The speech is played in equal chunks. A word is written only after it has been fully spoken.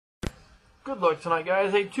Good luck tonight,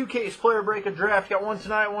 guys. A 2-case player break a draft. Got one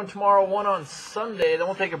tonight, one tomorrow, one on Sunday. Then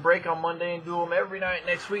we'll take a break on Monday and do them every night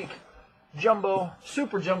next week. Jumbo,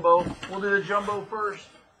 super jumbo. We'll do the jumbo first.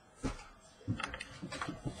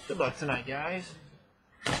 Good luck tonight, guys.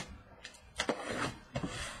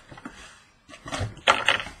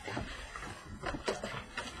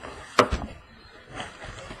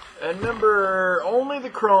 And remember, only the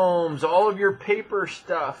chromes, all of your paper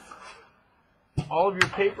stuff. All of your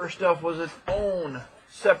paper stuff was its own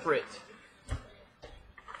separate.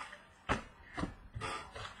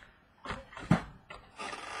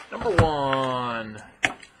 Number 1.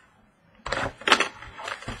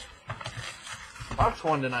 Box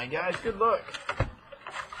 1 tonight, guys. Good luck.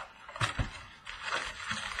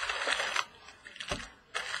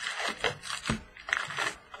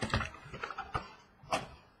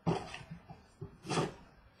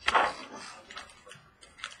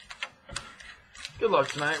 Good luck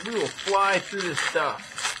tonight. We will fly through this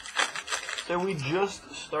stuff. So we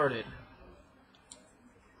just started.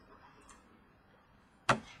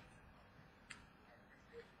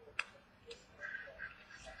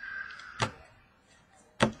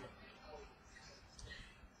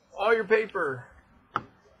 All your paper.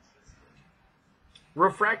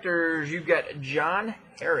 Refractors, you've got John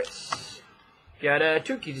Harris. Got a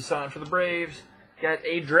Tukey Desant for the Braves. Got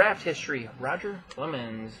a draft history, Roger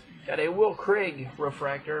Clemens. Got a Will Craig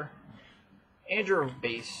refractor. Andrew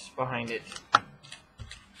base behind it.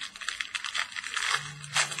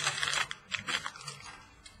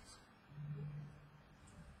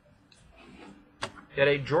 Got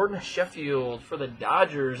a Jordan Sheffield for the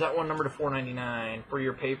Dodgers. That one numbered to 499 for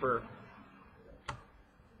your paper.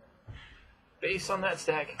 Base on that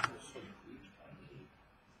stack.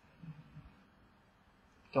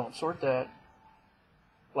 Don't sort that.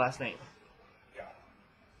 Last name.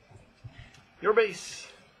 Your base.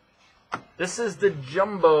 This is the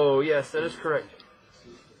jumbo. Yes, that is correct.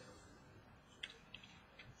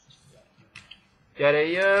 Got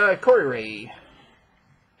a Corey Ray.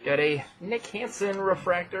 Got a Nick Hansen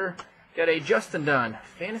refractor. Got a Justin Dunn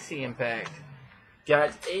fantasy impact.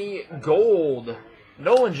 Got a gold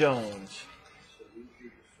Nolan Jones.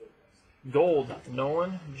 Gold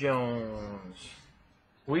Nolan Jones.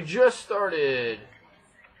 We just started.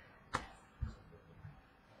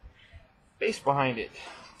 Base behind it.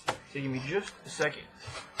 So give me just a second.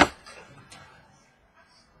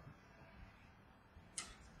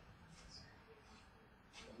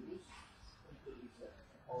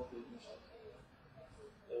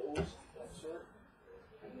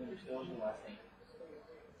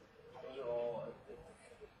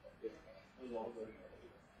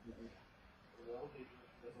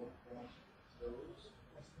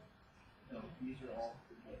 These are all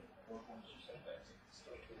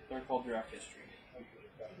they're called draft history.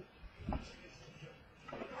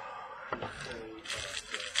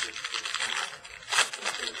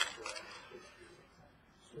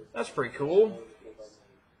 That's pretty cool.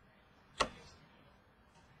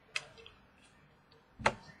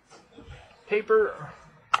 Paper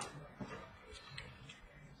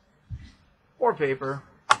or paper.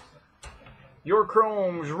 Your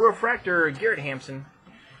chromes refractor Garrett Hampson.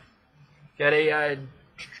 Got a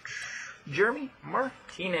Jeremy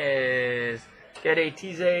Martinez. Got a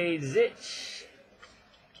TJ Zitch.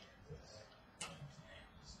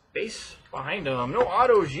 Base behind him. No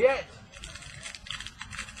autos yet.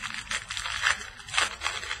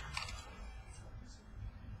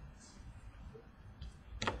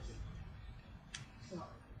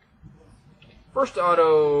 First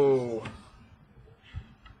auto.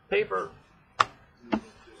 Paper.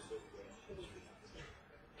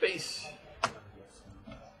 Base.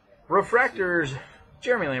 Refractors,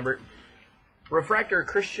 Jeremy Lambert. Refractor,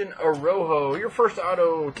 Christian Arojo. Your first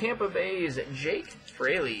auto, Tampa Bay's Jake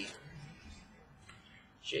Fraley.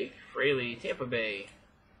 Jake Fraley, Tampa Bay.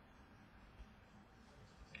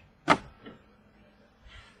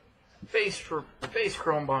 Base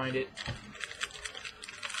chrome behind it.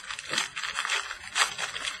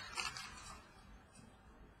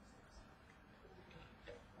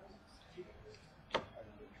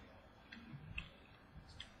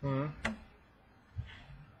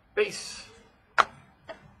 Base.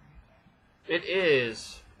 It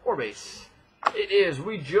is. Or base. It is.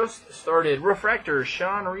 We just started. Refractor,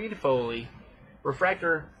 Sean Reed Foley.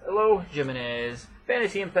 Refractor, hello, Jimenez.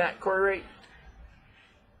 Fantasy impact, Corey Ray.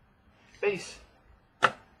 Base.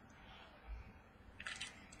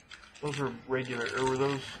 Those are regular. Or were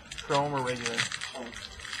those chrome or regular?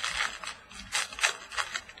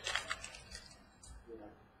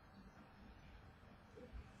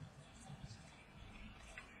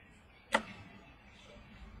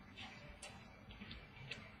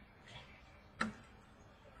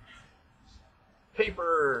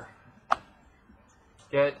 Paper.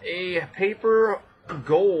 Got a paper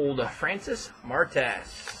gold, Francis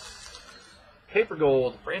Martas. Paper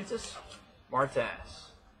gold, Francis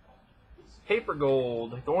Martas. Paper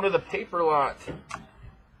gold, going to the paper lot.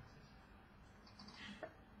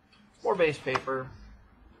 More base paper.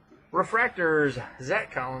 Refractors,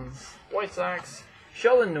 Zach Collins. White Sox,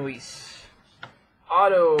 Sheldon Neuse.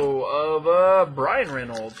 Auto of Brian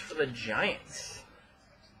Reynolds for the Giants.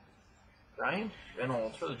 Brian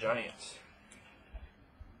Reynolds for the Giants.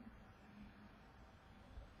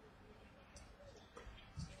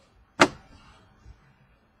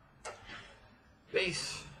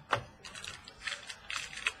 Base.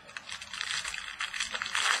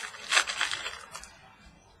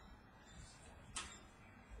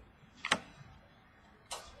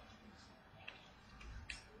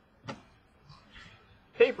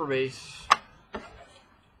 Paper base.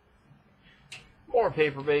 More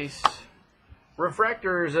paper base.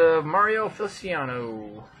 Refractors of Mario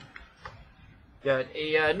Feliciano. Got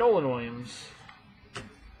a Nolan Williams.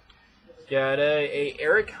 Got a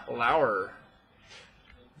Eric Lauer.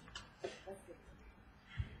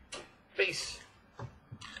 Base.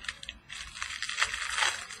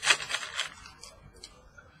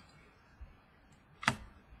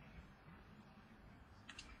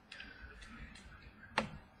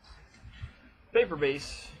 Paper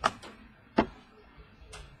base.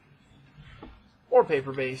 More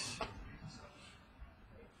paper base.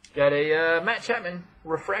 Got a Matt Chapman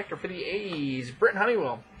refractor for the A's. Brent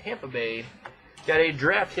Honeywell, Tampa Bay. Got a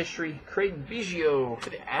draft history, Craig Biggio for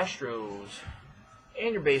the Astros.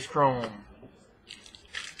 And your base chrome.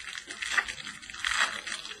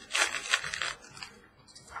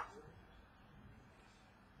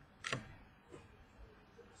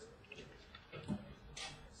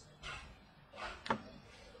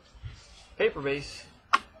 Paper base.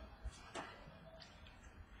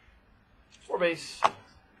 Four base.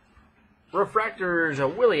 Refractors,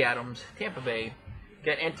 Willie Adams, Tampa Bay.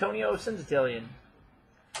 Got Antonio Senzatelian.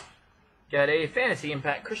 Got a Fantasy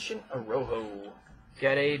Impact, Christian Arojo.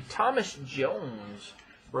 Got a Thomas Jones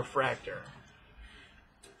refractor.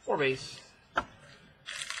 Four base.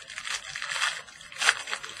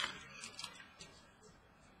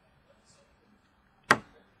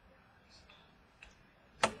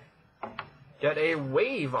 Got a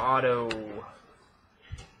Wave auto.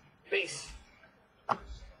 Base.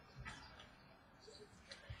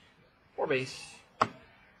 Four base.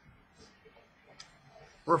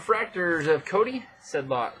 Refractors of Cody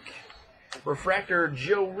Sedlock. Refractor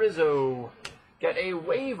Joe Rizzo. Got a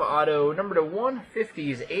Wave auto, number to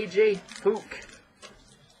 150s, AJ Hook.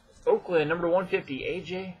 Oakland, number 150,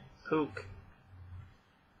 AJ Hook.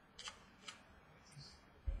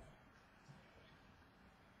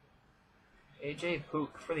 AJ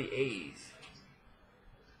Hook for the A's.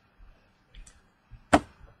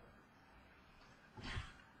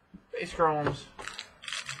 Base chromes.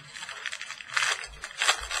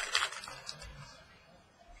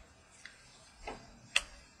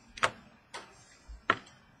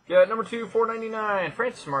 Got number 2, $4.99,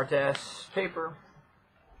 Francis Martas, paper.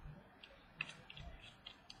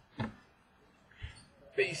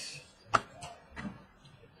 Base.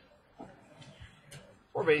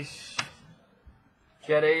 Four base.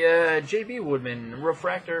 Got a JB Woodman,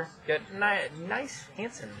 refractor. Got nice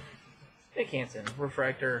Hansen. Nick Hansen,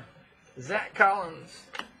 refractor. Zach Collins.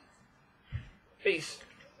 Base.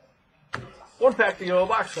 One pack to go,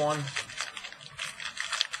 box one.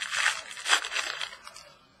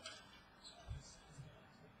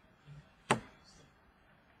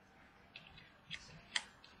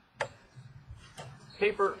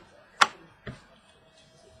 Paper.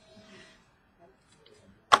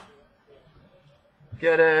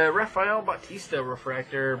 Got a Rafael Bautista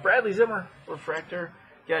refractor. Bradley Zimmer refractor.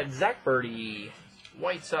 Got Zach Birdie,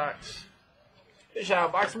 White Sox. Fish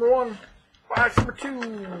out, box number 1. Box number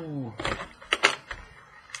 2.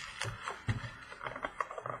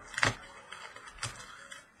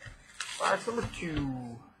 Box number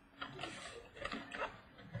 2.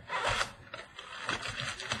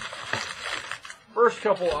 First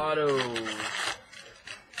couple autos.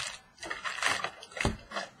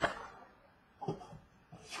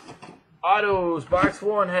 Autos, box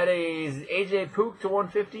 1 had a AJ Pook to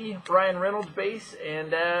 150, Brian Reynolds base,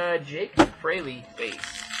 and Jake Fraley base.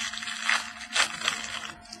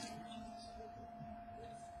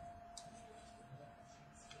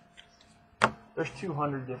 There's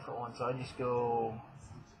 200 different ones, so I just go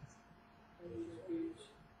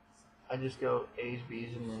A's,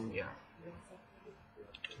 B's, and then yeah.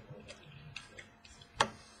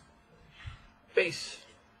 Base.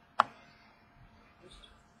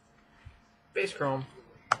 Base chrome.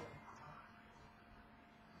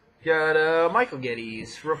 Got Michael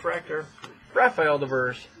Geddes, refractor. Rafael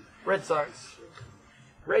Devers, Red Sox.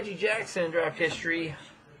 Reggie Jackson, draft history.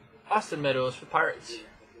 Austin Meadows for Pirates.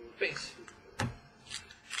 Base.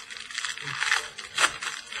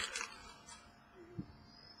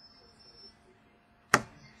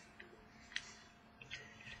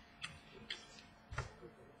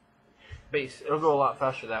 Base. It'll go a lot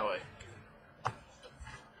faster that way.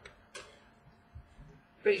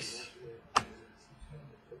 Base.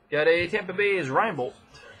 Got a Tampa Bay's Reinbolt.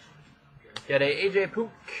 Got a AJ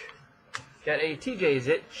Pook. Got a TJ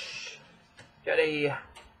Zitch. Got a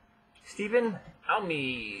Steven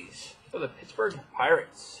Almes for the Pittsburgh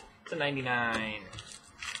Pirates. It's a 99.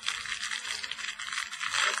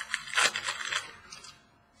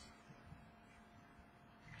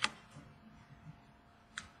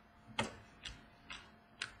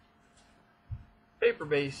 Paper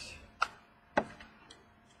base.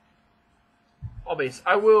 All base.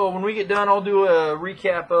 I will, when we get done, I'll do a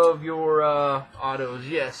recap of your autos.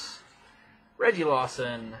 Yes. Reggie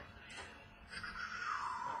Lawson.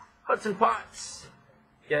 Hudson Potts.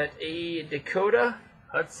 Got a Dakota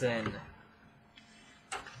Hudson.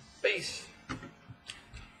 Base.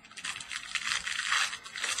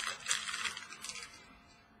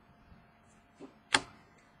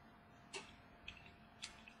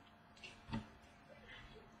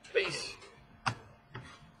 Base.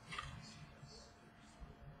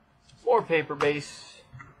 More paper base.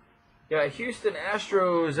 Got Houston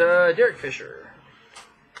Astros, Derek Fisher.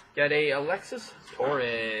 Got a Alexis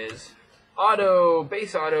Torres. Auto,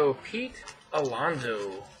 base auto, Pete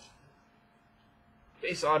Alonso.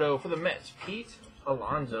 Base auto for the Mets, Pete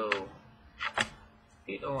Alonso.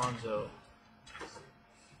 Pete Alonso.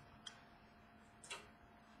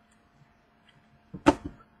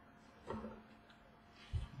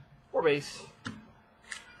 For base.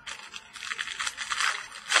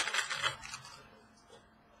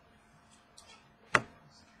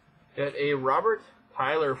 Got a Robert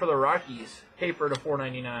Tyler for the Rockies. Paper to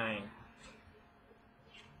 $4.99.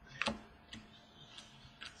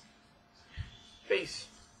 Base.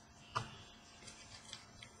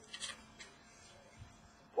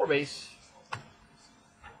 For base.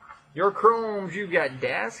 Your chromes, you've got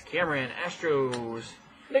Das Cameron, Astros.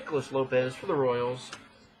 Nicholas Lopez for the Royals.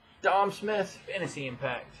 Dom Smith, Fantasy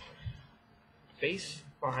Impact. Base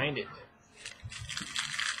behind it.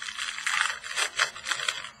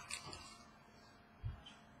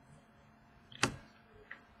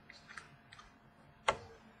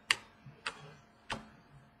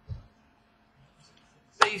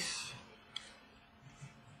 Base.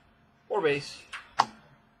 For base.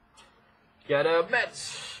 Got a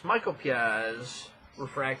Mets, Michael Piaz,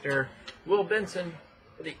 refractor. Will Benson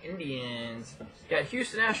for the Indians. Got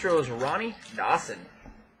Houston Astros, Ronnie Dawson.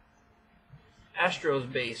 Astros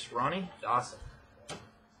base, Ronnie Dawson.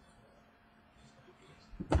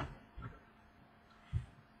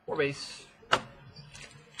 For base.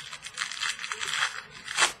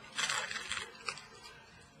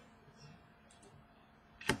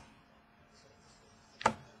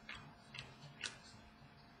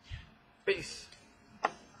 Base.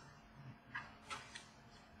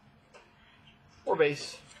 For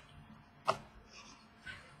base.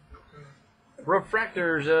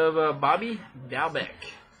 Refractors of Bobby Dalbec.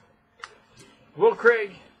 Will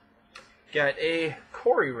Craig. Got a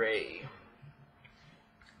Corey Ray.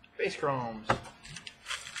 Base chromes.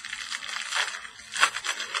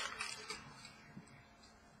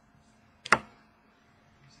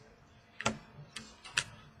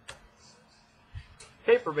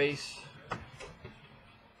 Paper base.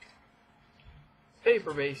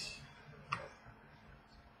 Paper base.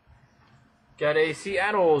 Got a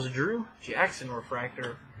Seattle's Drew Jackson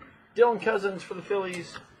refractor. Dylan Cousins for the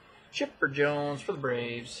Phillies. Chipper Jones for the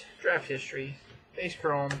Braves. Draft history. Base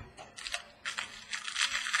chrome.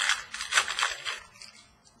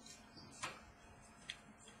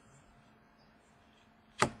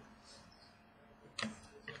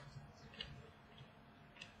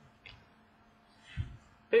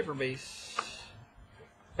 Paper base.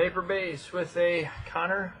 Paper base with a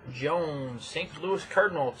Connor Jones, St. Louis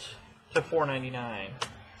Cardinals to $4.99.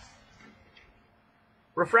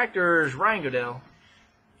 Refractors, Ryan Goodell,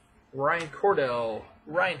 Ryan Cordell,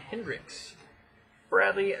 Ryan Hendricks,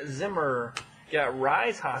 Bradley Zimmer. Got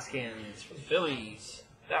Rise Hoskins for the Phillies.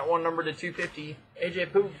 That one numbered to 250.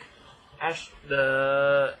 AJ Pook,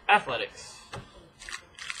 the Athletics.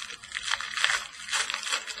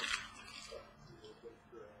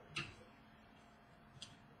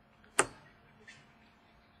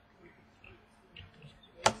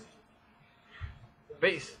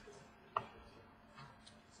 Base.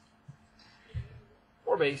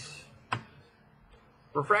 base.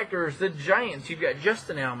 Refractors, the Giants, you've got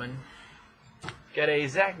Justin Alman. Got a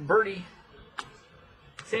Zach Birdie.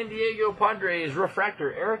 San Diego Padres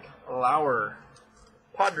refractor, Eric Lauer.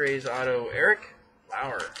 Padres auto, Eric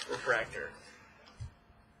Lauer refractor.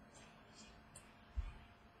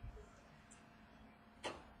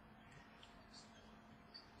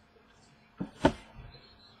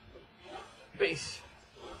 Base.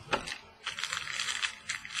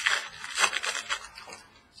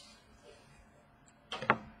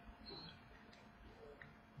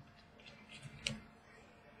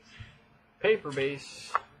 Paper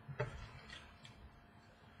base.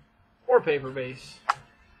 Or paper base.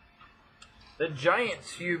 The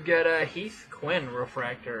Giants, you've got a Heath Quinn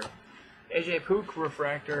refractor. AJ Pook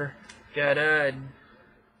refractor. Got a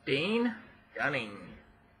Dane Gunning.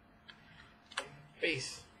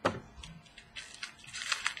 Base.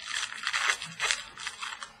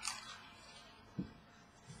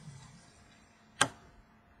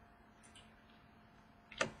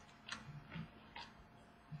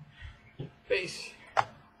 Base.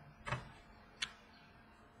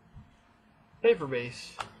 Paper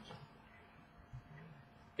base.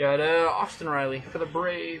 Got Austin Riley for the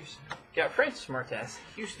Braves. Got Francis Martes,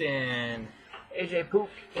 Houston. AJ Pook,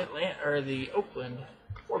 Atlanta, or the Oakland,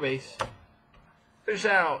 4 base. Finish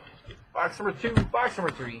out. Box number 2, box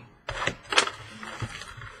number 3.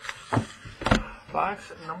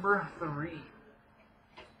 Box number 3.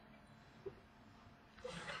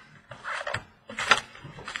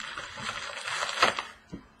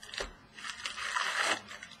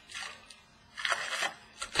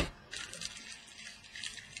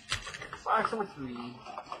 Box number 3.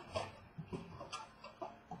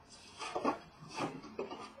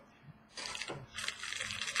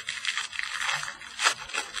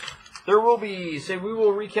 There will be, we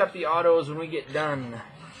will recap the autos when we get done.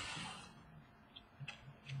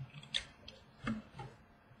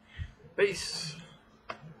 Base.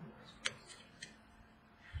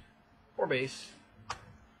 4 base.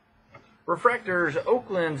 Refractors,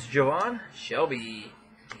 Oakland's Javon Shelby.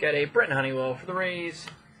 Got a Brent Honeywell for the Rays.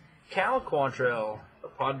 Cal Quantrill, the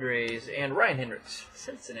Padres, and Ryan Hendricks,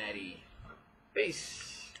 Cincinnati. Base.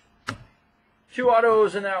 2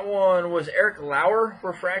 autos in that one was Eric Lauer,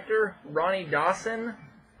 refractor, Ronnie Dawson,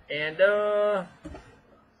 and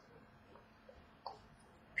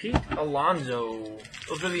Pete Alonso.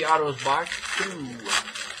 Those are the autos, box 2.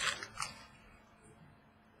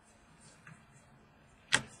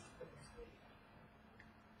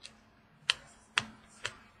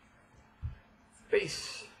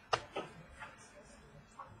 Base.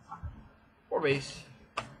 4 base.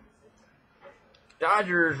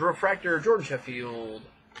 Dodgers refractor, Jordan Sheffield.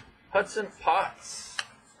 Hudson Potts.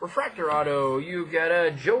 Refractor auto, you got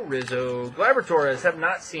a Joe Rizzo. Gleyber Torres, have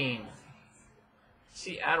not seen.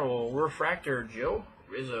 Seattle refractor, Joe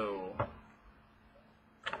Rizzo.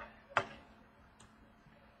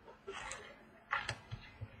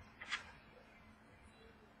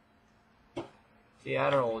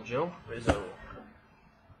 Seattle, Joe Rizzo.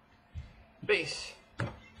 Base.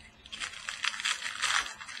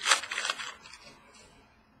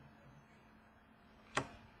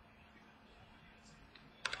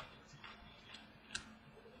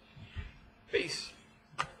 Base.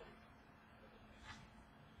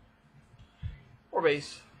 4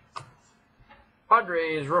 base.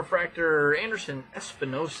 Padres refractor, Anderson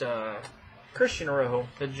Espinosa. Christian Rojo.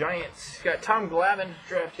 The Giants got Tom Glavine,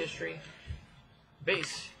 draft history.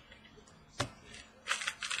 Base.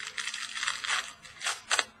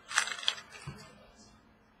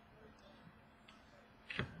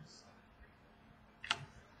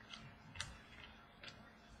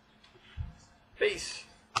 Base.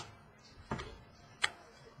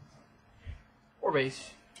 4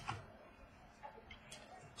 base.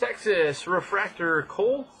 Texas refractor,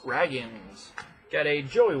 Cole Raggins. Got a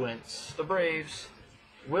Joey Wentz, the Braves.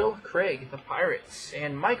 Will Craig, the Pirates,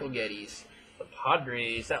 and Michael Geddes, the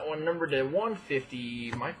Padres. That one numbered to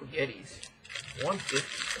 150. Michael Geddes,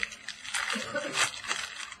 150.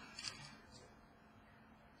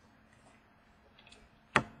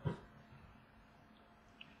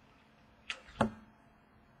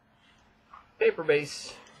 Paper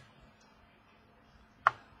base.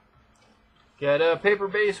 Got a paper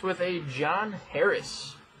base with a John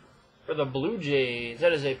Harris for the Blue Jays.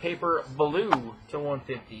 That is a paper blue to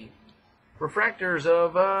 150. Refractors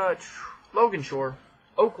of Logan Shore,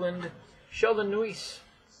 Oakland, Sheldon Neuse,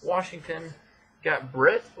 Washington. Got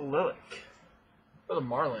Brett Lillick for the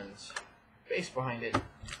Marlins. Base behind it.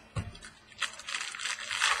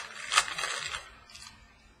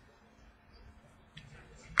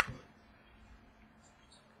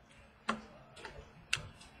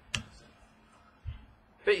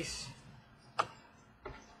 Base.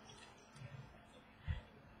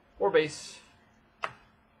 4 base.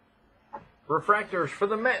 Refractors for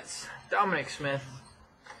the Mets, Dominic Smith.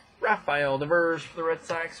 Rafael Devers for the Red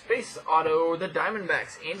Sox. Base auto, the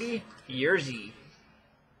Diamondbacks, Andy Yerzy.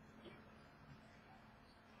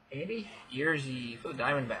 Andy Yerzy for the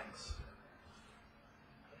Diamondbacks.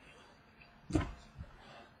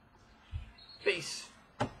 Base.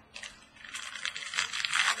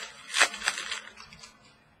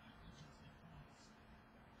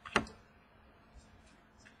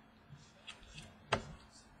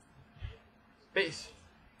 Base.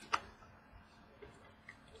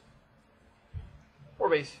 4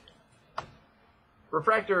 base.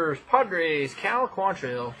 Refractors, Padres, Cal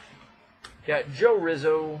Quantrill. Got Joe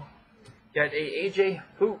Rizzo. Got a AJ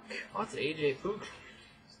Pook. Lots of AJ Pook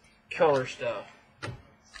color stuff.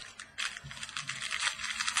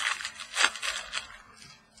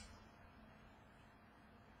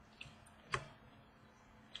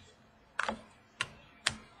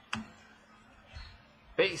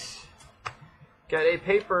 Base. Got a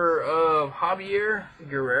paper of Javier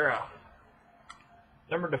Guerrera.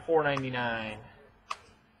 Numbered to 499.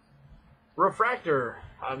 Refractor,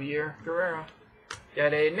 Javier Guerrera.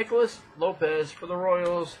 Got a Nicholas Lopez for the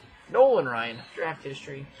Royals. Nolan Ryan, draft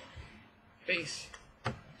history. Base.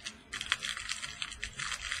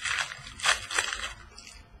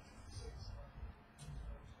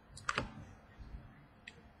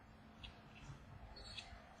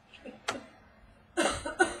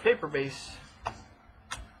 Paper base.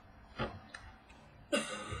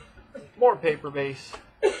 More paper base.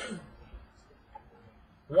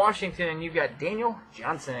 Washington, you've got Daniel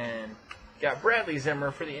Johnson. Got Bradley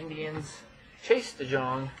Zimmer for the Indians. Chase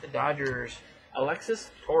DeJong, the Dodgers.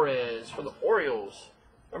 Alexis Torres for the Orioles.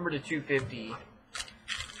 Number to 250.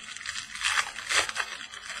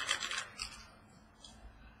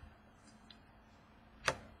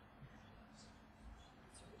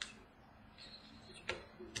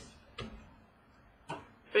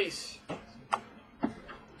 Base.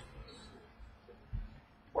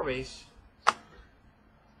 4 base.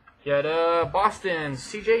 Got Boston,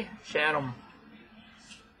 CJ Chatham.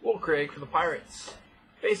 Will Craig for the Pirates.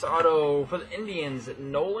 Base auto for the Indians,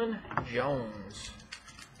 Nolan Jones.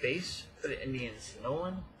 Base for the Indians,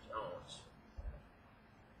 Nolan Jones.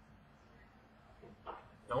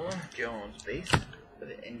 Nolan Jones, base for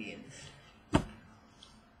the Indians.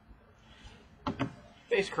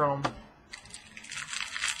 Base chrome.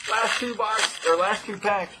 Last two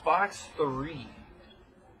packs, box 3.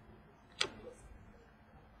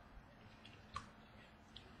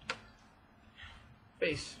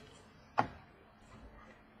 Base.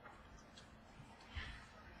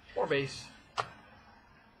 4 base.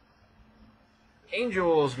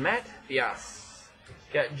 Angels, Matt Diaz.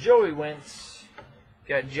 Got Joey Wentz.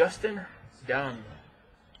 Got Justin Dunn.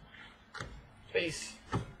 Base.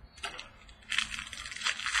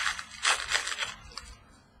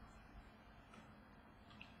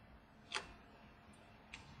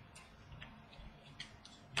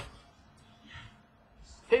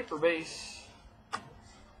 Paper base.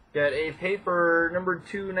 Got a paper number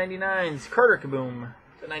 299s, Carter Kaboom,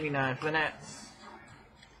 to 99 for the Nats.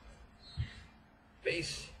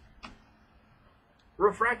 Base.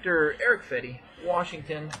 Refractor, Eric Fetty,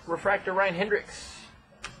 Washington. Refractor, Ryan Hendricks.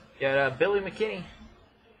 Got Billy McKinney.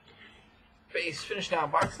 Base, finished now,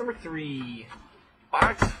 box number 3.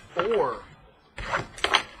 Box 4.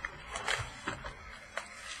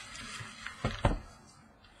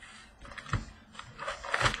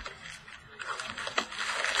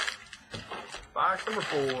 Box number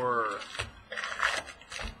 4.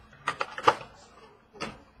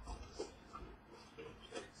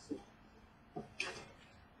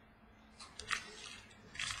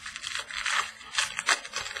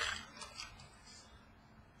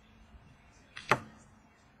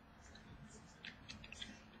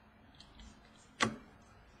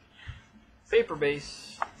 Paper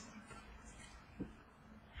base.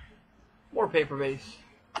 More paper base.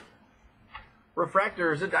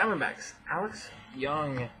 Refractors, the Diamondbacks. Alex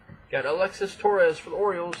Young. Got Alexis Torres for the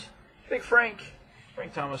Orioles. Big Frank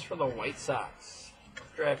Thomas for the White Sox.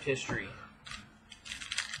 Draft history.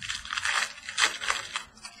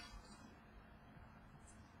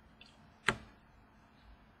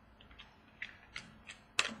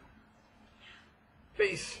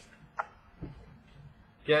 Base.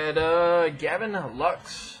 Got Gavin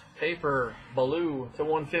Lux. Paper. Baloo to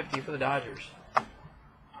 150 for the Dodgers.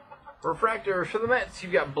 Refractors for the Mets,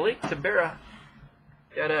 you've got Blake Tabera.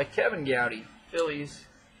 Got Kevin Gowdy, Phillies.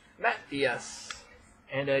 Matt Diaz.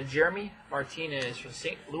 And Jeremy Martinez for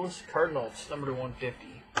St. Louis Cardinals, number to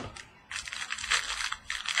 150.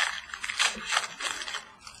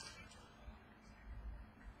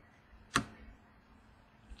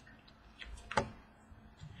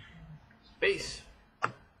 Base.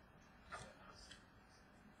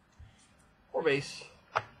 Or base.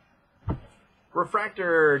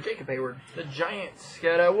 Refractor, Jacob Hayward. The Giants.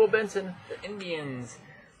 Got Will Benson. The Indians.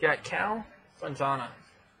 Got Cal Fontana.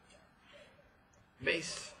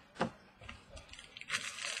 Base.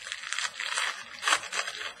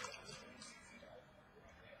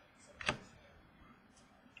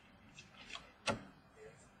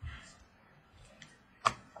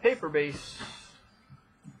 Paper base.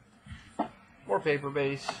 More paper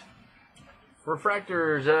base.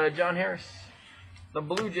 Refractors, John Harris. The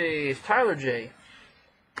Blue Jays, Tyler J.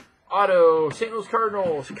 Auto, St. Louis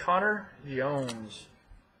Cardinals, Connor Jones.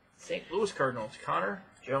 St. Louis Cardinals, Connor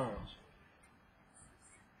Jones.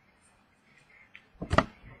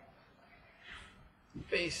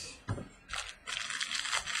 Base.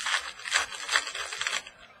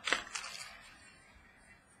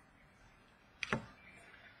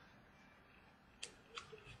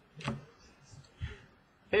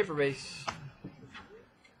 Paper base.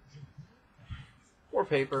 Or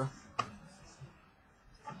paper.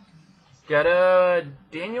 Got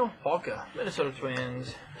Daniel Palka, Minnesota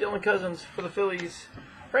Twins. Dylan Cousins for the Phillies.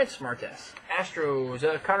 Francis Martes,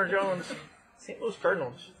 Astros. Connor Jones, St. Louis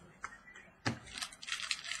Cardinals.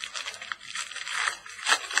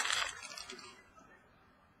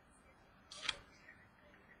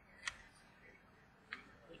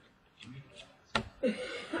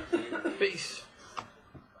 Base.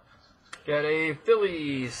 Got a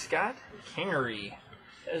Phillies, Scott Kingery.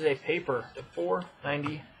 That is a paper to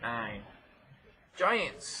 $4.99.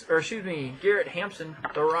 Giants, or excuse me, Garrett Hampson,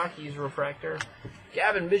 the Rockies refractor.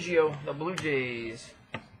 Gavin Biggio, the Blue Jays.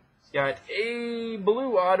 Got a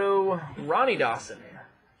blue auto, Ronnie Dawson.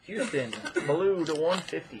 Houston, blue to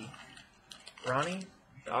 150. Ronnie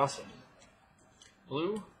Dawson.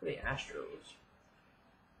 Blue for the Astros.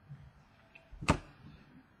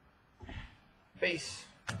 Base.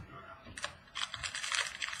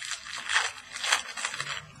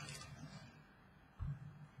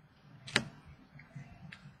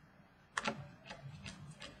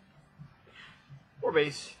 Or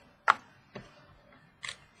base.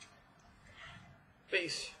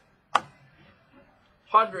 Base.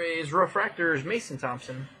 Padres refractors, Mason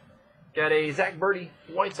Thompson. Got a Zach Birdie,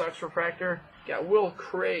 White Sox refractor. Got Will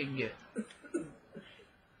Craig.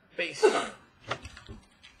 Base.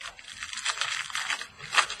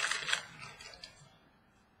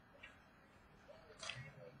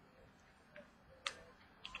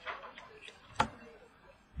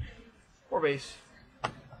 Or base.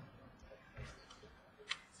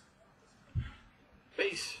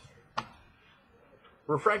 Base.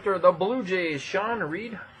 Refractor, the Blue Jays, Sean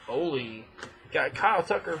Reed Foley. Got Kyle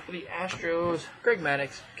Tucker for the Astros. Greg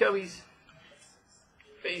Maddux, Cubbies.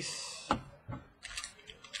 Base.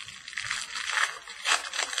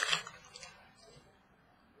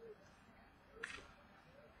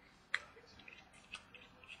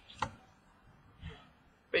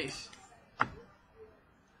 Base.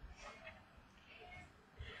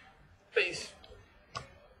 Base.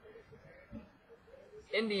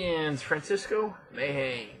 Indians, Francisco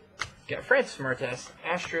Mayhay. Got Francis Martes,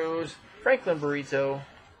 Astros, Franklin Burrito,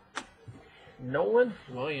 Nolan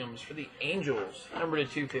Williams for the Angels, number to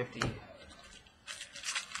 250.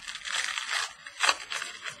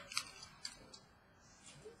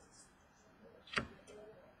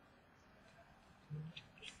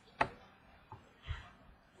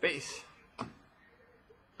 Base.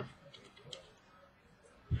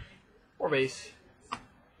 Or base.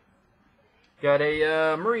 Got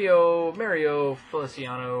a Mario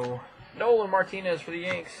Feliciano, Nolan Martinez for the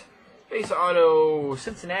Yanks. Base auto,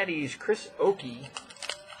 Cincinnati's Chris Oakey.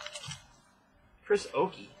 Chris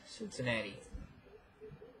Oakey, Cincinnati.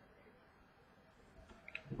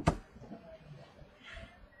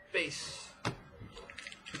 Base.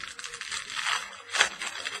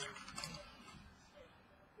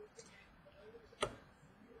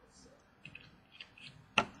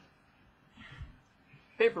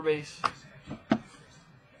 Paper base.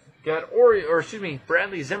 Got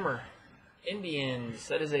Bradley Zimmer, Indians.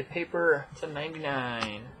 That is a paper to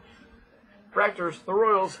 99. Fractors, the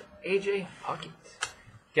Royals, AJ Puckett.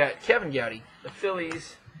 Got Kevin Gowdy, the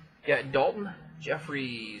Phillies. Got Dalton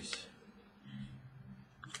Jeffries.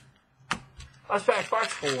 Last pack,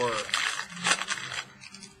 box 4.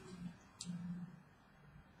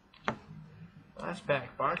 Last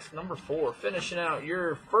pack, box number 4. Finishing out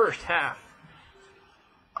your first half.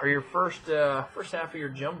 Or your first half of your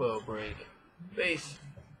jumbo break. Base.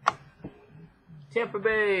 Tampa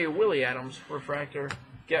Bay, Willie Adams, refractor.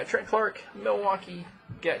 Got Trent Clark, Milwaukee.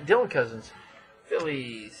 Got Dylan Cousins,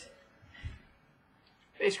 Phillies.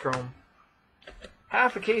 Base chrome.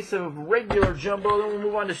 Half a case of regular jumbo, then we'll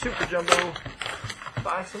move on to super jumbo.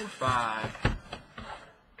 Box number 5.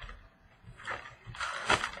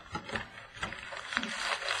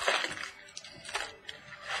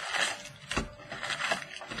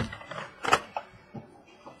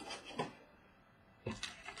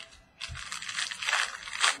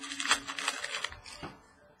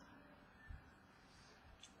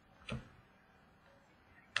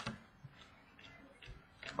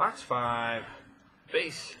 Box 5.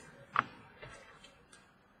 Base.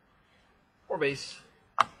 4 base.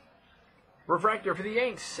 Refractor for the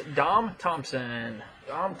Yanks, Dom Thompson.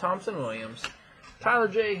 Dom Thompson Williams. Tyler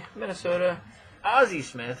J, Minnesota. Ozzie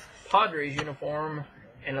Smith, Padres uniform.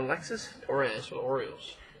 And Alexis Torres for the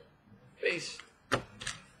Orioles. Base.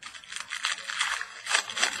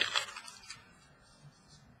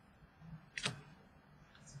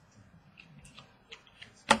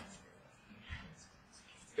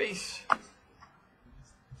 Base.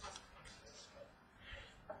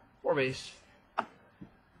 4 base.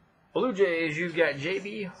 Blue Jays, you've got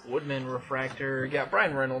J.B. Woodman refractor. You got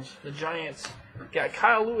Brian Reynolds, the Giants. Got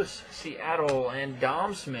Kyle Lewis, Seattle, and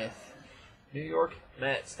Dom Smith, New York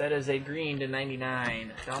Mets. That is a green to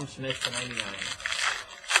 99. Dom Smith to 99.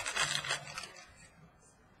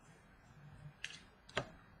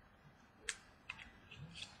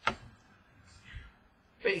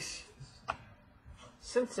 Base.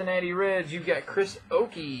 Cincinnati Reds, you've got Chris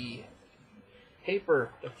Oakey. Paper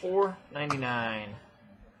to 4.99.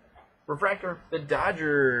 Refractor, the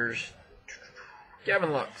Dodgers.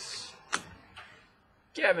 Gavin Lux.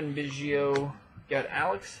 Gavin Biggio. Got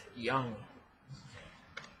Alex Young.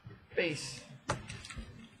 Base.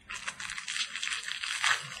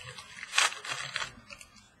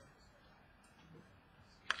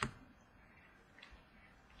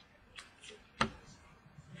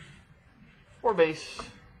 For base.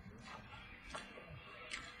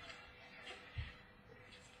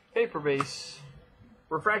 Paper base.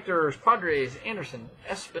 Refractors, Padres, Anderson,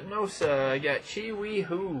 Espinosa. Got Chi Wee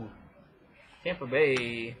Hoo. Tampa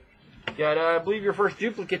Bay. Got, I believe, your first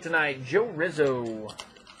duplicate tonight, Joe Rizzo.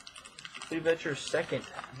 I believe that's your second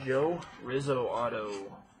Joe Rizzo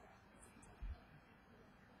auto.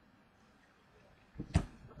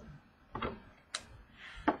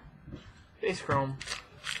 Base chrome.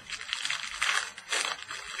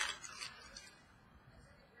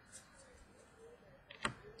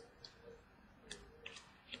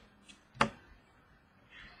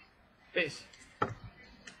 Base.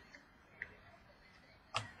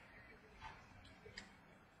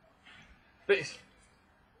 Base.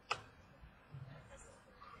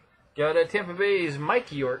 Got Tampa Bay's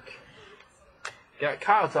Mike York. Got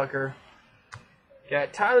Kyle Tucker.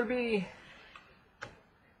 Got Tyler B.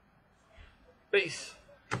 Base.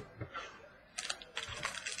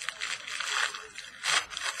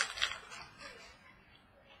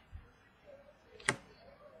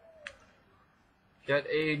 Got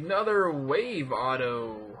another wave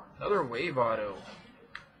auto. Another wave auto.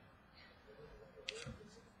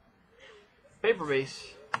 Paper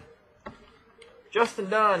base. Justin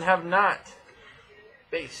Dunn have not.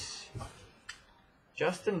 Base.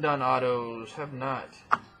 Justin Dunn autos have not.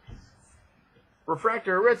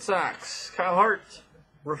 Refractor Red Sox. Kyle Hart.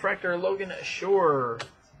 Refractor Logan Shore.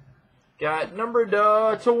 Got numbered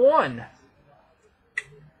to 1.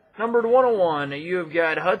 Numbered 101. You've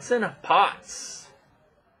got Hudson Potts.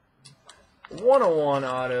 101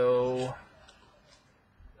 auto.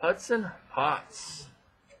 Hudson Potts.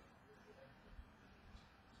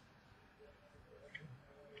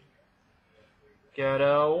 Got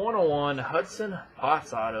a 101 Hudson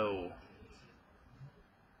Potts auto.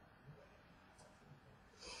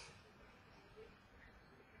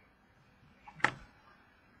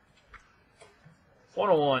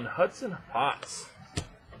 #101 Hudson Potts.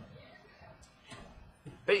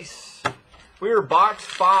 Base. We're box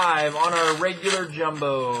 5 on our regular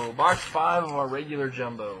jumbo. Box 5 of our regular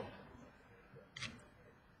jumbo.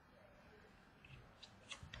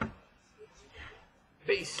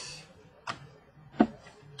 Base.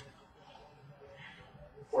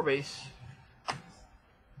 4 base.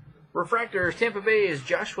 Refractors, Tampa Bay is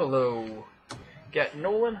Joshua Lowe. Got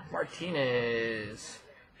Nolan Martinez.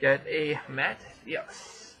 Got a Matt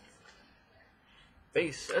Yes.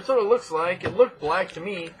 Base. That's what it looks like. It looked black to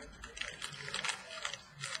me.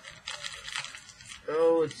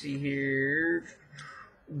 Oh, let's see here.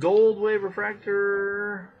 Gold wave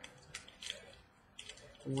refractor.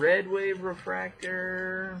 Red wave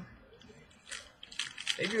refractor.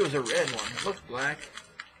 Maybe it was a red one. It looks black.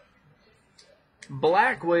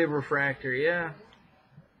 Black wave refractor, yeah.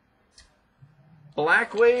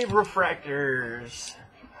 Black wave refractors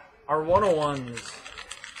Our 101s.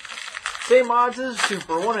 Same odds as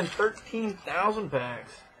Super. 1 in 13,000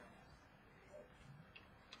 packs.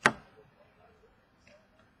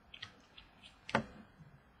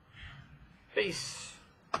 Base.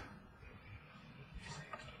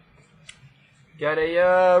 Got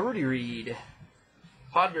a Rudy Reed.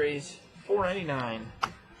 Padres, $4.99.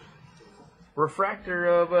 Refractor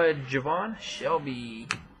of Javon Shelby.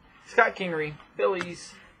 Scott Kingery,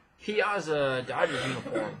 Phillies. Piazza, Dodgers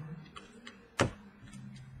uniform.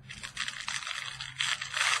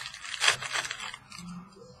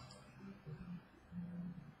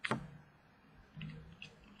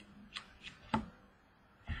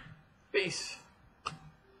 Base.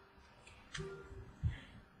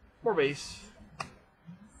 More base.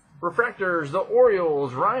 Refractors, the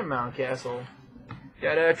Orioles, Ryan Mountcastle.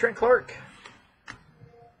 Got Trent Clark.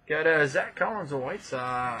 Got Zach Collins, the White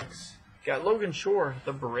Sox. Got Logan Shore,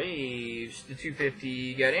 the Braves, the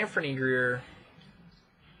 250. Got Anthony Greer.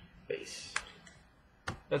 Base.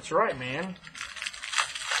 That's right, man.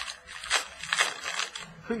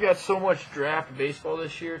 We got so much draft baseball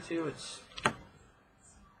this year, too. It's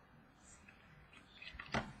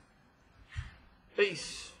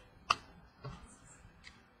base.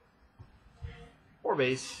 Or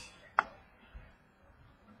base.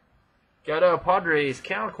 Got Padres,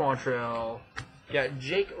 Cal Quantrill. Got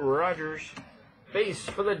Jake Rogers. Base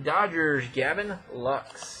for the Dodgers, Gavin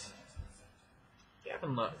Lux.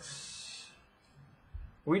 Gavin Lux.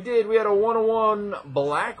 We had a 101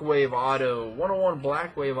 Black Wave auto. 101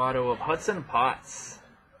 Black Wave auto of Hudson Potts.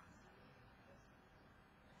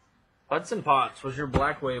 Hudson Potts was your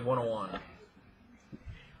Black Wave 101.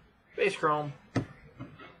 Base chrome.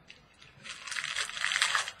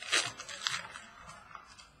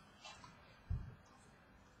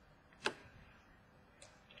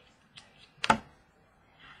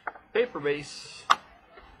 Paper base.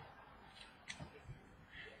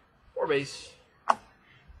 Or base.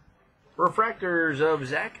 Refractors of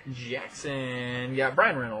Zach Jackson. Got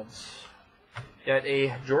Brian Reynolds. Got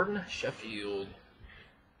a Jordan Sheffield.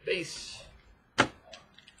 Base.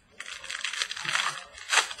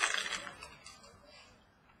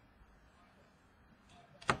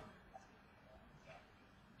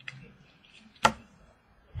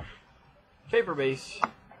 Paper base.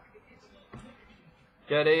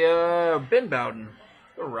 Got a Ben Bowden.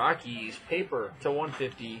 The Rockies. Paper to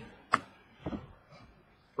 150.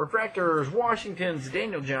 Refractors, Washington's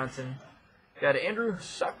Daniel Johnson. Got Andrew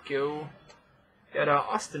Sopko. Got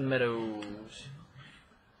Austin Meadows.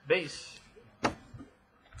 Base.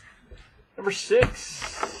 Number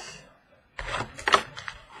 6.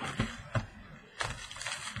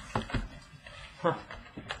 Huh.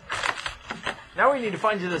 Now we need to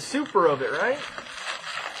find you the super of it, right?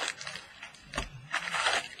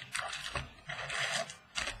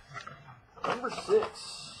 Number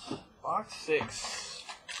 6. Box 6.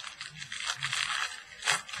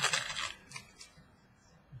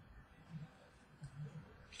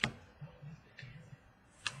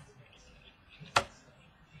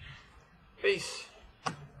 Base.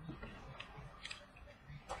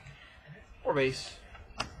 Or base.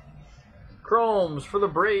 Chromes for the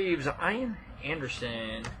Braves, Ian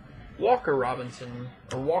Anderson. Walker Robinson,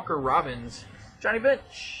 or Walker Robbins. Johnny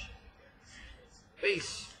Bench.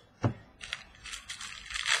 Base.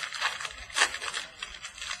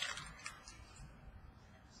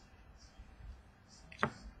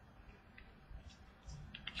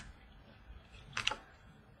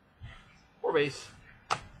 Or base.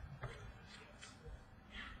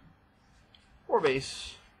 Or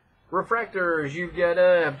base. Refractors, you've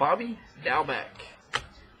got Bobby Dalbeck.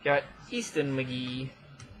 Got Easton McGee.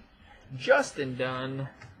 Justin Dunn.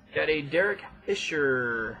 Got a Derek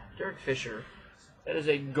Fisher. Derek Fisher. That is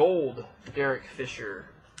a gold Derek Fisher.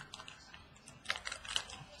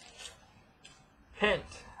 Hint,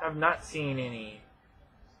 I've not seen any.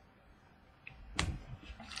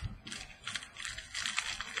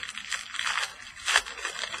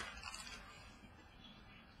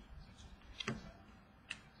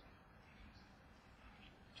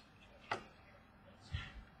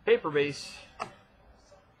 Paper base.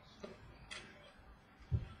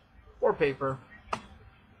 Or paper.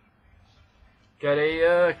 Got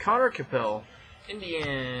a Connor Capel.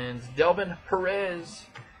 Indians. Delvin Perez.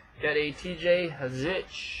 Got a TJ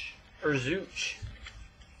Zich. Or Zooch.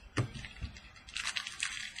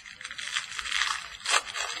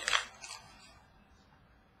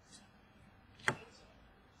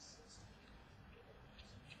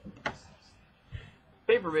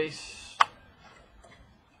 Paper base.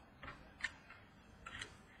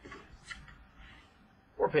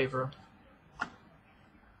 Or paper.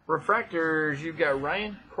 Refractors, you've got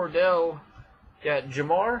Ryan Cordell, got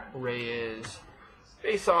Jamar Reyes.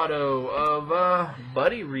 Base auto of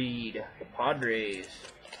Buddy Reed, Padres.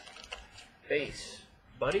 Base,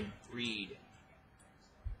 Buddy Reed.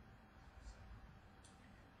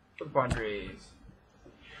 For the Padres.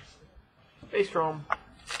 Base chrome.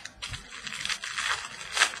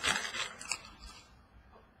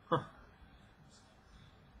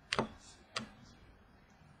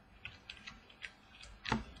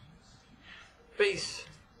 Base.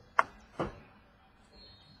 I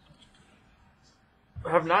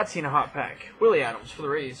have not seen a hot pack. Willie Adams for the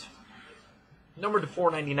Rays. Numbered to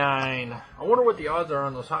 499. I wonder what the odds are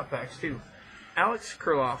on those hot packs, too. Alex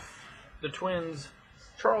Kurloff. The Twins.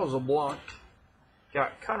 Charles LeBlanc.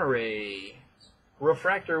 Got Conneray.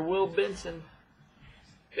 Refractor Will Benson.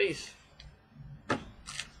 Base.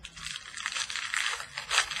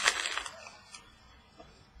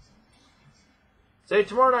 Say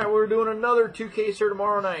tomorrow night we're doing another 2-caser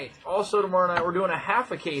tomorrow night. Also tomorrow night we're doing a half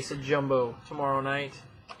a case of Jumbo tomorrow night.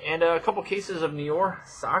 And a couple cases of New York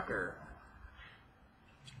Soccer.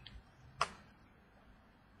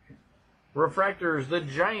 Refractors, the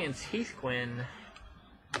Giants, Heath Quinn.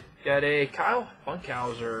 Got a Kyle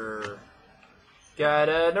Funkhauser. Got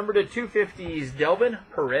a number to 250s, Delvin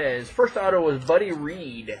Perez. First auto was Buddy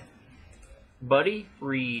Reed. Buddy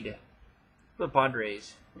Reed for the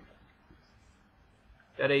Padres.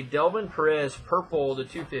 Got a Delvin Perez purple to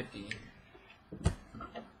 250.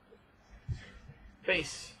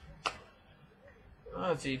 Base. Oh,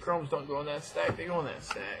 let's see, chromes don't go in that stack, they go in that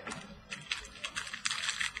stack.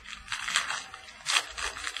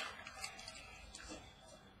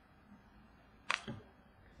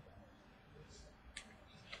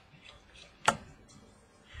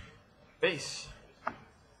 Base.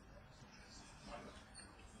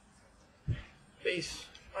 Base.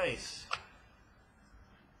 Nice.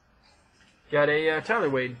 Got a Tyler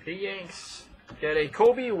Wade, the Yanks. Got a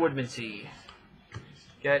Colby Woodmansee.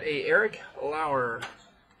 Got a Eric Lauer.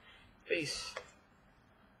 Base.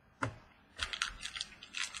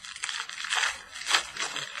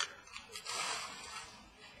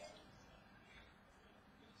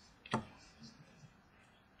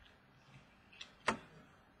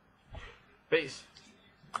 Base.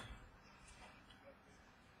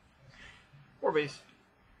 Or base.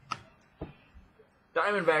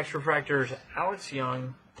 Diamondbacks refractors, Alex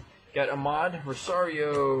Young. Got Ahmad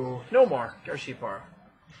Rosario. Nomar Garciaparra.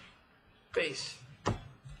 Base.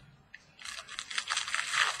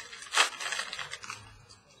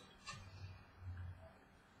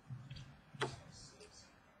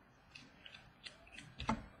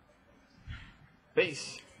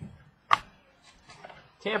 Base.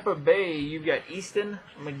 Tampa Bay, you've got Easton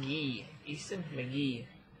McGee. Easton McGee.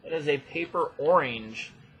 That is a paper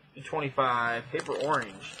orange. 25 paper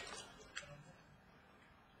orange.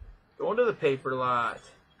 Going to the paper lot.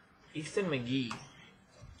 Easton McGee.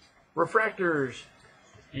 Refractors.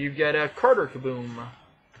 You've got a Carter Kaboom.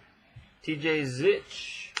 TJ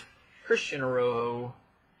Zitch. Christian Arroyo.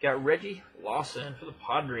 Got Reggie Lawson for the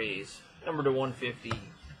Padres. Number to 150.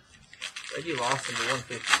 Reggie Lawson to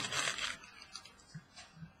 150.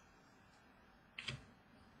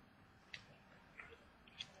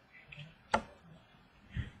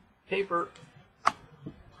 Paper.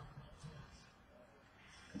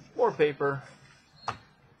 More paper.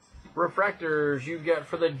 Refractors you got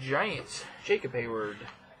for the Giants. Jacob Hayward.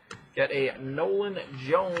 Got a Nolan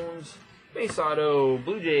Jones. Base auto.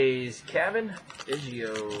 Blue Jays. Kevin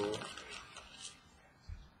Biggio.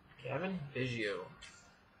 Kevin Biggio.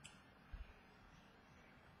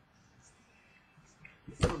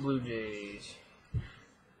 For the Blue Jays.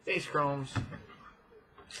 Base chromes.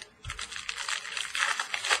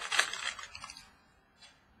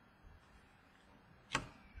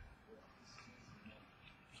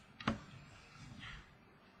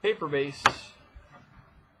 Paper base.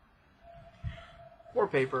 More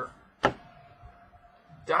paper.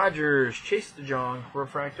 Dodgers, Chase DeJong,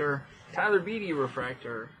 refractor. Tyler Beatty,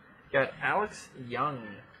 refractor. Got Alex Young.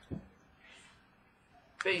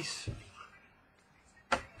 Base.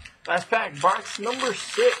 Last pack, box number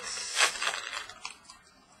 6.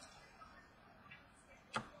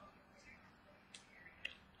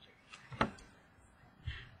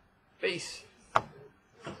 Base.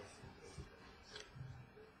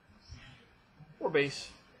 Or base.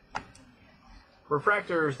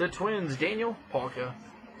 Refractors, the Twins, Daniel Palka.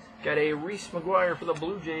 Got a Reese McGuire for the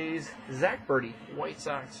Blue Jays. Zach Birdie, White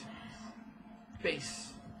Sox.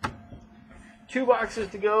 Base. 2 boxes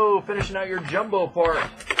to go, finishing out your jumbo part.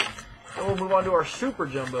 And we'll move on to our super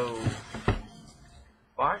jumbo.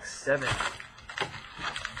 Box 7.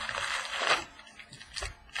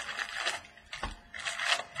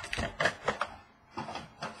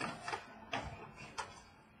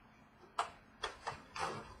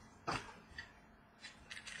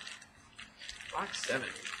 Box 7.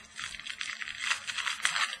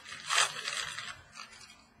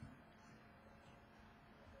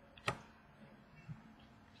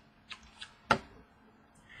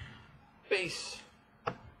 Base.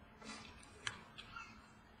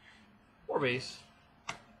 More base.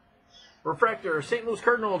 Refractor, St. Louis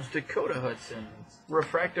Cardinals, Dakota Hudson.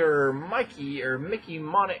 Refractor, Mickey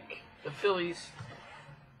Monick, the Phillies.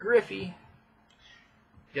 Griffey.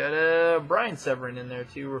 Got a Brian Severin in there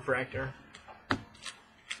too, refractor.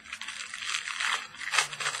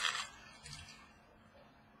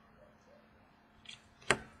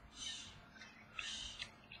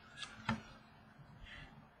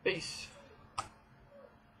 Base.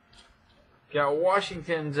 Got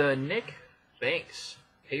Washington's Nick Banks,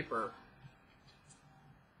 paper.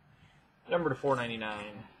 Number to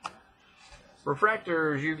 499.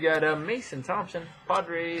 Refractors, you've got Mason Thompson,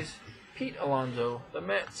 Padres, Pete Alonso, the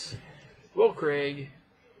Mets, Will Craig,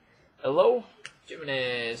 Hello,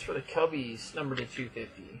 Jimenez for the Cubbies, number to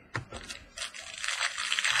 250.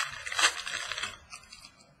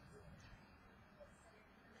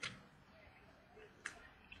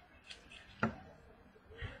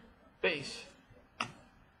 Base.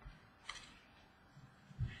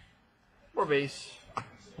 More base.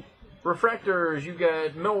 Refractors, you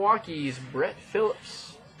got Milwaukee's Brett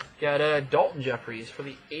Phillips. Got Dalton Jeffries for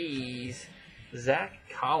the A's. Zach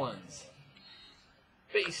Collins.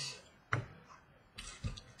 Base.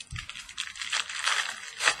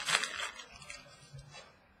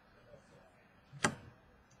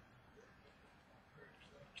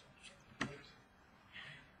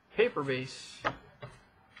 Paper base.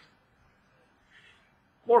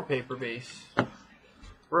 More paper base.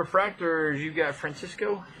 Refractors, you got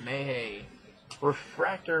Francisco Mayhay.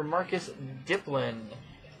 Refractor, Marcus Diplin.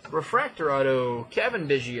 Refractor auto, Kevin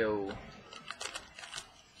Biggio.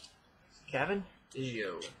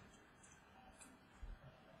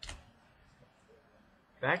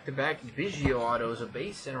 Back-to-back Biggio autos, a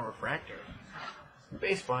base and a refractor.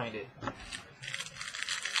 Base behind it.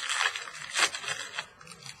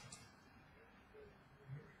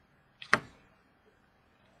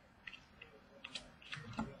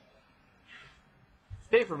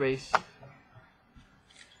 Paper base.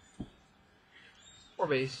 Or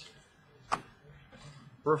base.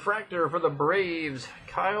 Refractor for the Braves,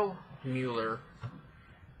 Kyle Mueller.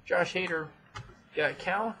 Josh Hader. Got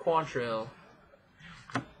Cal Quantrill.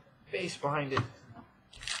 Base behind it.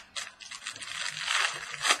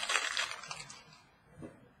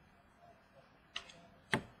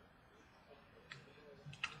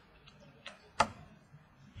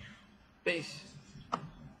 Base.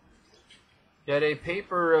 Got a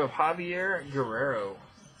paper of Javier Guerrero.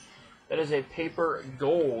 That is a paper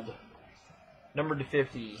gold. Number to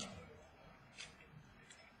 50.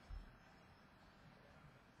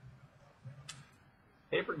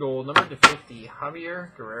 Paper gold, number to 50.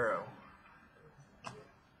 Javier Guerrero.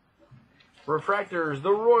 Refractors,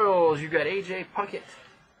 the Royals. You got AJ Puckett.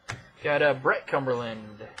 Got Brett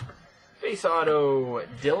Cumberland. Base auto,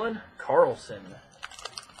 Dylan Carlson.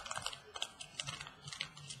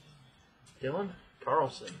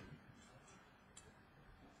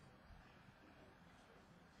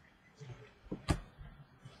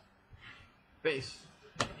 Base.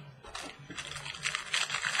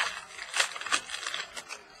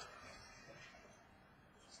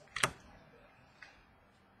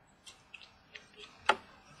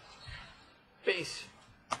 Base.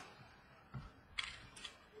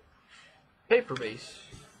 Paper base.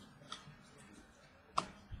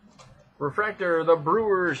 Refractor, the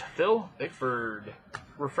Brewers, Phil Bickford.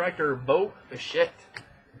 Refractor, Bo Bichette.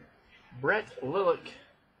 Brett Lillick.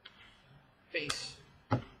 Base.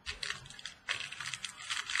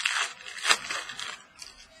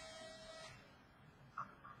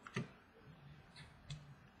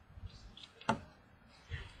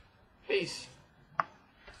 Base.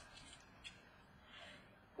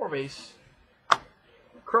 Or base.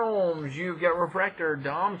 Chromes, you've got refractor,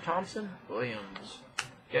 Dom Thompson Williams.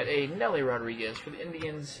 Got a Nelly Rodriguez for the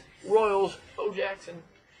Indians. Royals, Bo Jackson.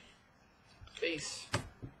 Base.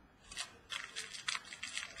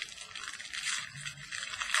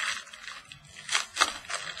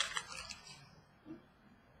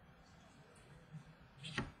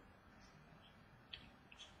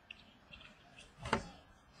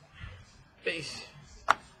 Base.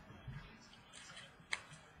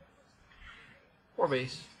 Or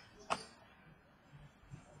base.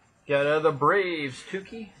 Got the Braves,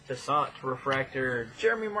 Tukey Toussaint, refractor,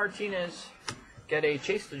 Jeremy Martinez. Got a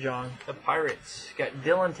Chase DeJong, the Pirates. Got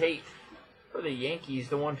Dylan Tate for the Yankees,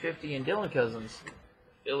 the 150, and Dylan Cousins,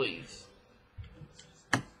 Phillies.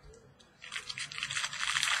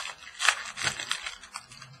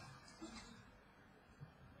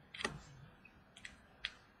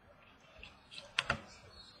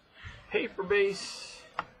 paper base.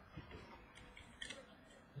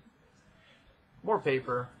 More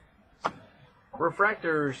paper.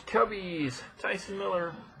 Refractors, Cubbies, Tyson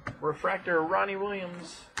Miller. Refractor, Ronnie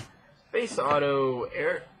Williams. Base auto,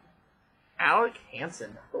 Alec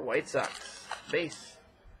Hansen for the White Sox. Base,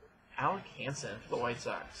 Alec Hansen for the White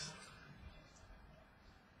Sox.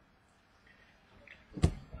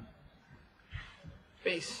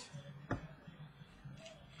 Base.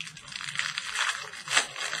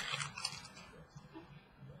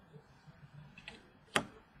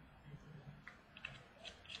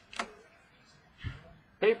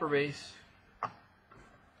 Paper base.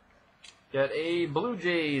 Got a Blue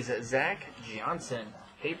Jays, Zach Johnson.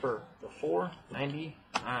 Paper, the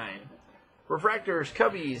 499. Refractors,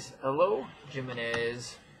 Cubbies, Hello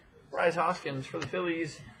Jimenez. Bryce Hoskins for the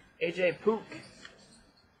Phillies. AJ Pook,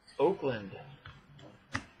 Oakland.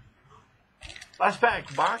 Last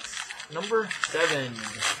pack, box number 7.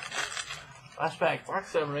 Last pack,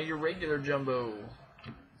 box 7 of your regular jumbo.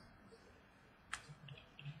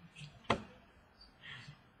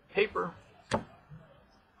 Paper.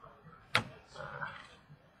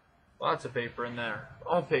 Lots of paper in there.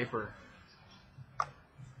 All paper.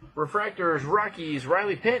 Refractors, Rockies,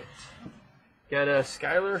 Riley Pint. Got a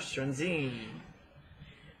Skylar Strendzine.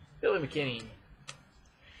 Billy McKinney.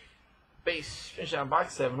 Base. Finish on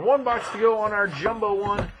box 7. 1 box to go on our jumbo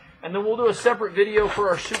one. And then we'll do a separate video for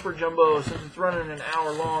our super jumbo since it's running an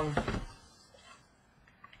hour long.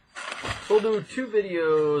 So we'll do 2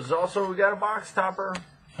 videos. Also, we got a box topper.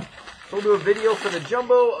 So we'll do a video for the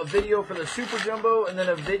jumbo, a video for the super jumbo, and then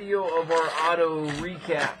a video of our auto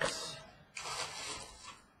recaps.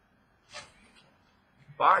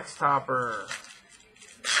 Box topper.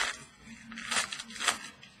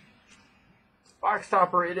 Box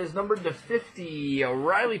topper, it is numbered to 50,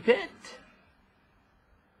 Riley Pint.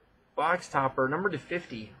 Box topper, numbered to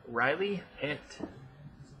 50, Riley Pint.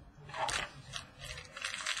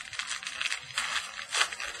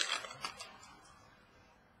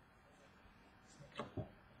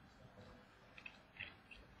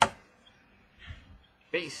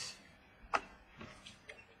 Base.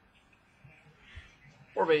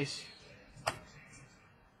 Or base.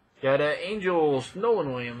 Got Angels,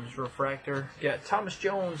 Nolan Williams, refractor. Got Thomas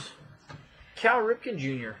Jones, Cal Ripken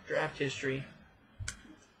Jr., draft history.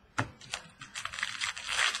 I'd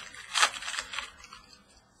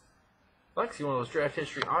like to see one of those draft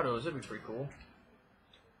history autos. That'd be pretty cool.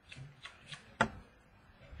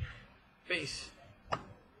 Base.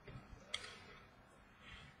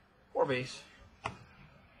 Or base.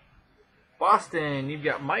 Boston, you've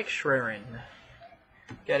got Mike Schrerin.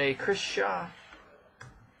 Got a Chris Shaw.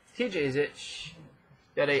 TJ Zitch.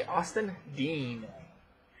 Got a Austin Dean.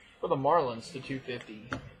 For the Marlins to 250.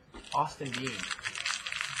 Austin Dean.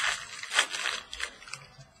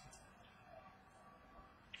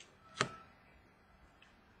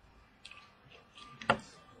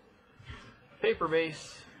 Paper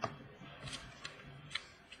base.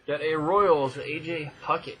 Got a Royals, AJ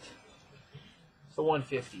Puckett. So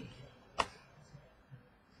 150.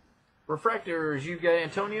 Refractors, you've got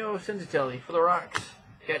Antonio Cincinnati for the Rocks.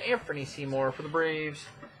 Got Anthony Seymour for the Braves.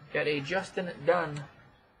 Got a Justin Dunn.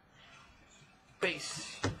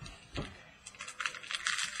 Base.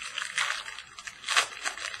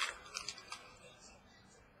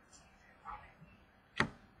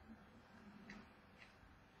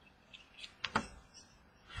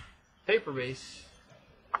 Paper base.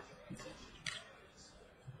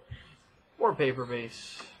 Or paper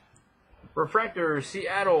base. Refractor,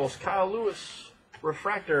 Seattle's Kyle Lewis.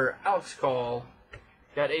 Refractor, Alex Call.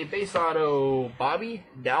 Got a base auto, Bobby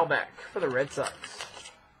Dalbec for the Red Sox.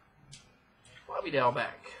 Bobby Dalbec,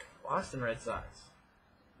 Boston Red Sox.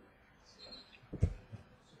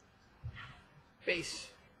 Base.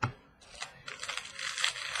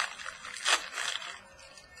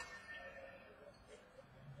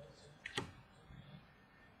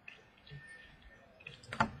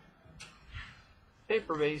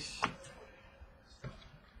 Paper base.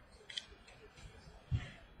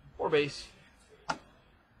 Or base.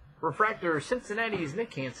 Refractor, Cincinnati's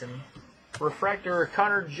Nick Hansen. Refractor,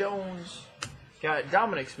 Connor Jones. Got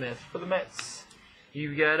Dominic Smith for the Mets.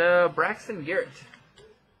 You've got Braxton Garrett.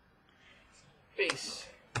 Base.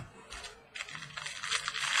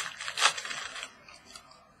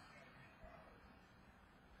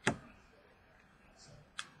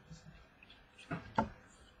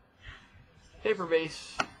 Paper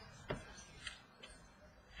base.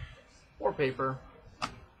 Or paper.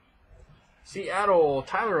 Seattle,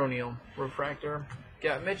 Tyler O'Neill, refractor.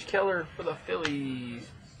 Got Mitch Keller for the Phillies.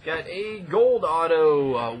 Got a gold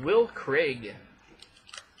auto, Will Craig.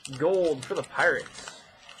 Gold for the Pirates.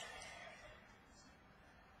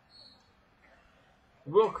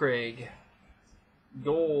 Will Craig.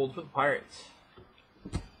 Gold for the Pirates.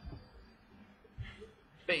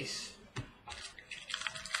 Base.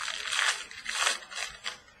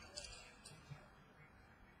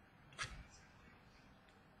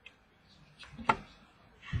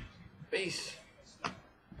 Base.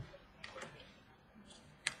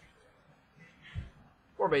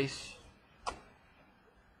 For base.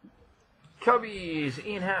 Cubbies,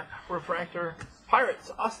 Ian Happ, refractor.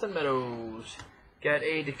 Pirates, Austin Meadows. Got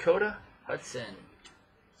a Dakota Hudson.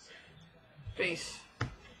 Base.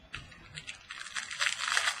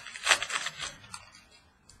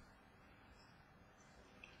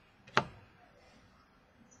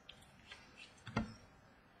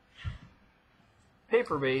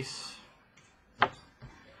 Paper base.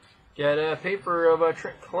 Got a paper of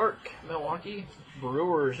Trent Clark, Milwaukee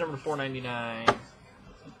Brewers, number 499.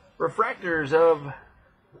 Refractors of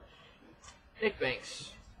Nick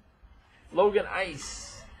Banks, Logan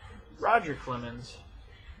Ice, Roger Clemens.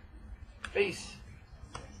 Base.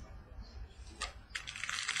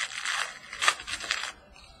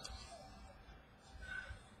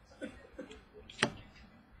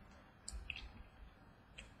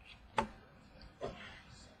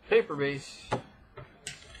 Paper base.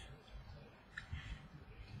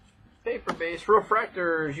 Paper base.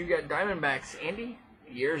 Refractors. You got Diamondbacks. Andy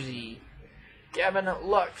Yerzy. Gavin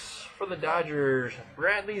Lux for the Dodgers.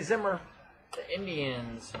 Bradley Zimmer, the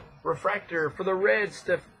Indians. Refractor for the Reds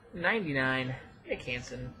to 99. Nick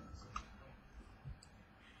Hansen.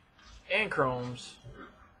 And Chromes.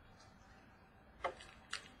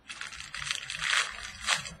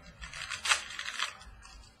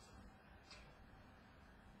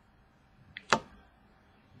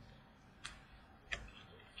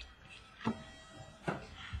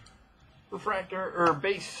 Refractor, or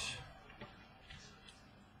base.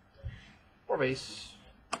 Or base.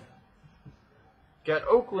 Got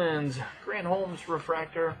Oakland's Grant Holmes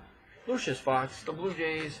refractor. Lucius Fox, the Blue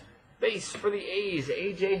Jays. Base for the A's,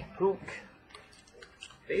 AJ Pook.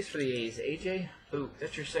 Base for the A's, AJ Pook.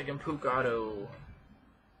 That's your second Pook auto.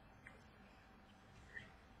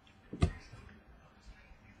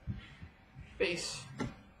 Base.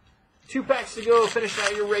 2 packs to go. Finish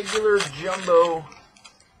out your regular jumbo.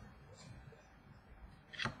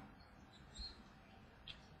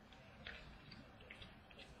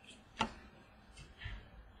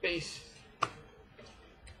 Base.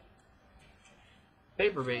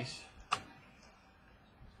 Paper base.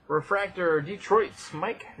 Refractor, Detroit's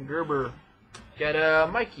Mike Gerber. Got a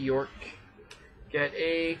Mikey York. Got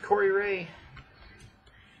a Corey Ray.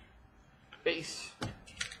 Base.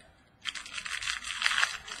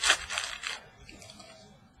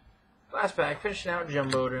 Last pack, finishing out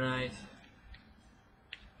jumbo tonight.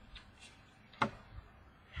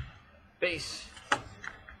 Base.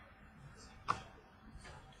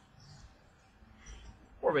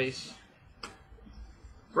 Or base.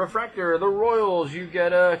 Refractor, the Royals, you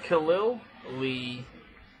got a Khalil Lee.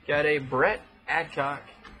 Got a Brett Adcock.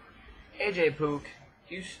 AJ Pook.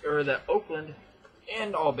 Or the Oakland.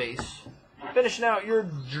 And all base. Finishing out your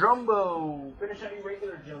jumbo. Finish out your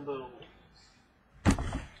regular jumbo.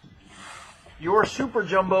 Your super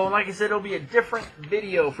jumbo. And like I said, it'll be a different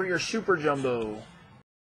video for your super jumbo.